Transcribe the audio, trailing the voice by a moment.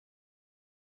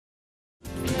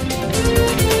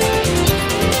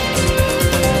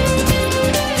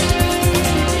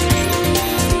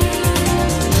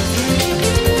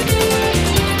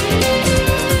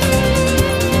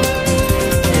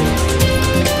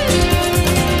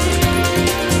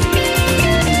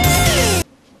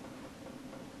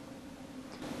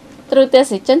ទ្រុទេ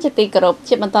សជនជាទីគោរព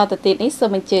ជាបន្តទៅទៀតនេះសូ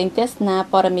មអញ្ជើញទស្សនា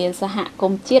ព័ត៌មានសហគ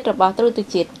មន៍ជាតិរបស់ទ្រុទ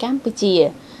ជាតិកម្ពុជា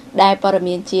ដែលព័ត៌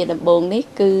មានជាដំបូងនេះ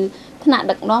គឺថ្នាក់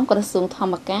ដឹកនាំក្រសួងធ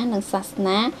ម្មការនិងសាស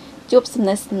នាជួបសំ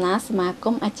ណេះសំណាលសមាគ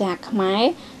មអាចារ្យខ្មែរ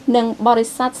និងបរិ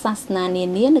ស័ទសាសនានា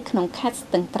នានៅក្នុងខេត្តស្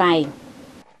ទឹងត្រែង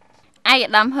ឯកឧ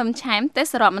ត្តមហ៊ឹមឆែមទេ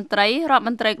សរដ្ឋមន្ត្រី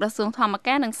ក្រសួងធម្ម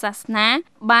ការនិងសាសនា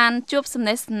បានជួបសំ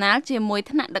ណេះសំណាលជាមួយ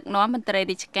ថ្នាក់ដឹកនាំមន្ត្រី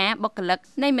រាជការបុគ្គលិក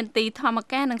នៃមន្ទីរធម្ម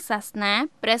ការនិងសាសនា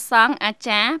ព្រះសង្ឃអា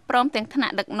ចារ្យព្រមទាំងថ្នា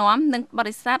ក់ដឹកនាំនិងប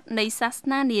រិស័ទនៃសាស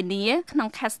នានានាក្នុង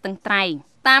ខេត្តស្ទឹងត្រែង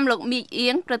តាមលោកមីកអៀ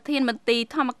ងប្រធានមន្ទីរ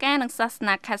ធម្មការនិងសាស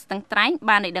នាខេត្តស្ទឹងត្រែង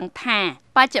បានឲ្យដឹងថា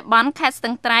បច្ចុប្បន្នខេត្តស្ទឹ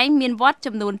ងត្រែងមានវត្ត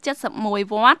ចំនួន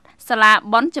71វត្តសាលា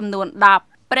បុណ្យចំនួន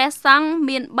10ព្រះសង្ឃ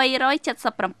មាន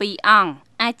377អង្គ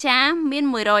អាចារ្យមាន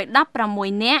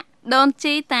116នាក់ដូន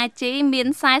ជីតាជីមាន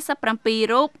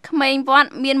47រូបក្មេងវត្ត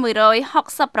មាន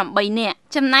168នាក់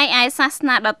ចំណែកឯសាស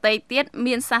នាដទៃទៀត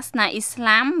មានសាសនាអ៊ីស្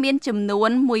លាមមានចំនួន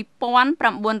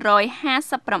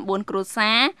1959គ្រួ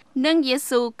សារនិងយេ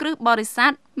ស៊ូគ្រិស្តបរិស័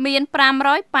ទមាន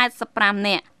585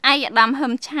នាក់ឯកឧត្តមហ៊ឹ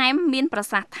មឆែមមានប្រ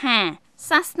សាសន៍ថា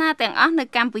សាសនាទាំងអស់នៅ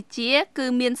កម្ពុជាគឺ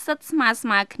មានសិទ្ធិស្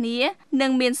មើគ្នានិ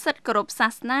ងមានសិទ្ធិគោរពសា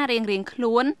សនារៀងៗខ្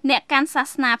លួនអ្នកកាន់សា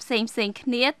សនាផ្សេងគ្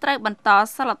នាត្រូវបន្ត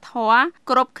សិលធម៌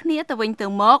គោរពគ្នាទៅវិញទៅ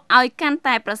មកឲ្យកាន់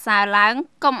តែប្រសើរឡើង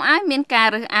កុំឲ្យមានការ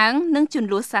រើសអើងនិងជម្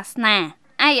លោះសាសនា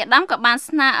ឯកឧត្តមក៏បាន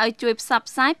ស្នើឲ្យជួយផ្សព្វ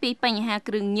ផ្សាយពីបញ្ហា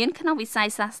គ្រឿងញៀនក្នុងវិស័យ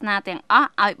សាសនាទាំងអស់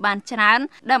ឲ្យបានច្រើន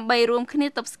ដើម្បីរួមគ្នា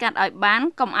ទប់ស្កាត់ឲ្យបាន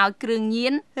កុំឲ្យគ្រឿងញៀ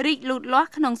នរីកលូតលាស់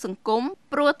ក្នុងសង្គម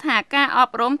ព្រោះថាការអ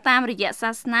ប់រំតាមរយៈ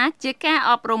សាសនាជាការ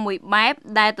អប់រំមួយបែប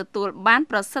ដែលទទួលបាន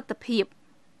ប្រសិទ្ធភាព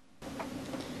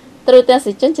ទ្រុទេស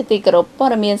ជនជាទីគោរពព័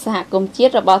ត៌មានសហគមន៍ជា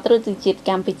តិរបស់ទ្រុទជាតិ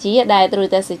កម្ពុជាដែលទ្រុ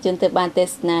ទេសជនទៅបានទេស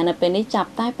នានៅពេលនេះចាប់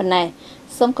តែប៉ុណ្ណេះ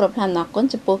សូមគោរពអរគុណ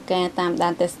ចំពោះការតាមដា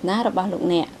នទេសនារបស់លោក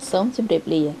អ្នកសូមជម្រាប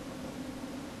លា